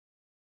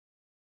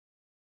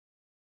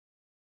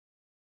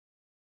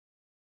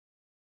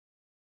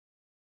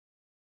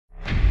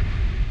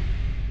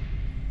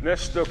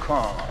Mr.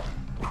 Khan,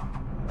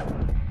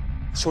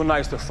 so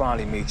nice to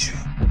finally meet you.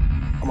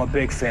 I'm a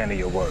big fan of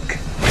your work.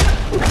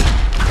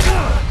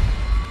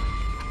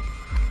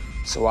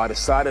 So I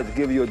decided to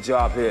give you a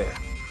job here.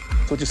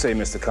 So what you say,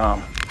 Mr.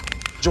 Khan?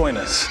 Join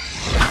us.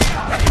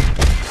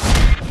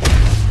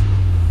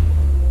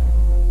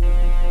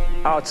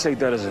 I'll take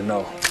that as a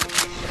no.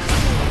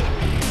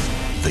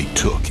 They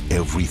took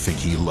everything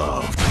he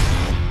loved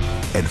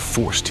and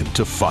forced him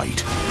to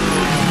fight.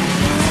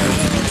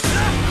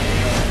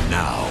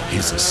 Now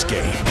his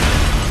escape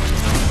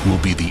will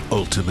be the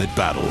ultimate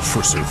battle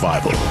for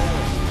survival.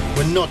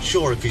 We're not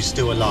sure if he's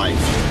still alive,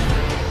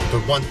 but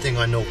one thing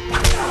I know.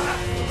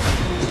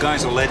 The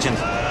guy's a legend.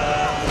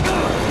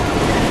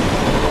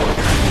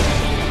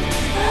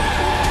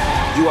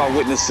 You are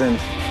witnessing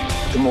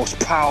the most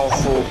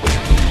powerful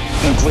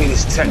and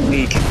greatest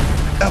technique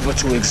ever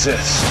to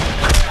exist.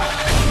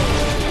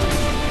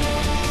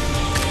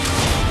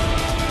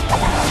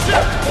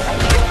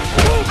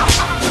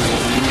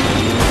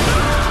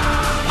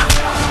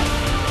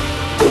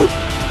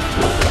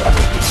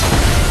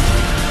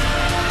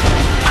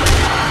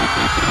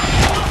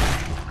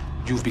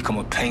 You've become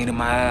a pain in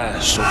my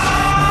ass, so...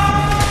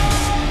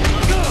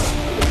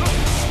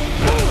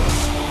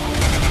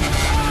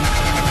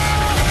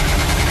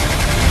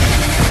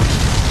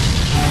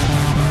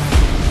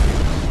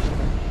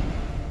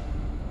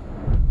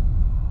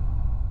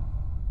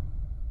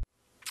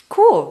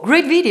 Cool,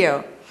 great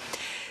video.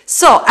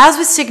 So, as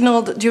we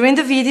signaled during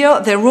the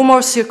video, the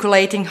rumor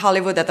circulating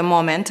Hollywood at the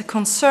moment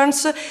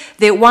concerns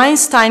the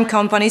Weinstein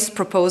Company's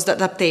proposed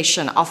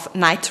adaptation of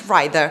Knight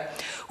Rider,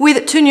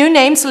 with 2 new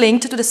names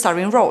linked to the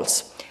starring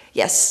roles.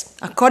 Yes,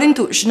 according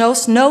to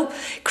Snow,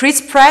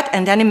 Chris Pratt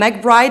and Danny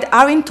McBride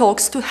are in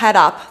talks to head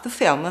up the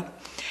film.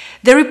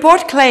 The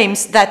report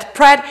claims that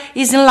Pratt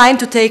is in line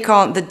to take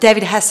on the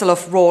David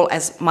Hasselhoff role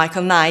as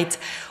Michael Knight,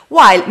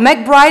 while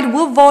McBride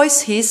will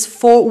voice his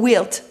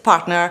four-wheeled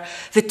partner,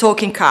 the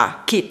talking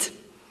car, Kit.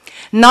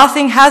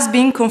 Nothing has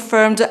been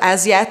confirmed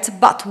as yet,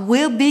 but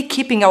we'll be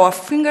keeping our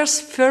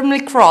fingers firmly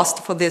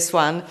crossed for this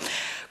one.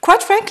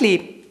 Quite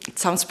frankly, it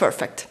sounds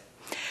perfect.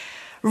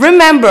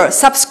 Remember,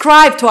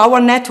 subscribe to our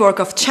network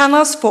of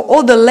channels for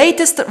all the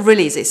latest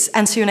releases,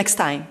 and see you next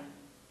time.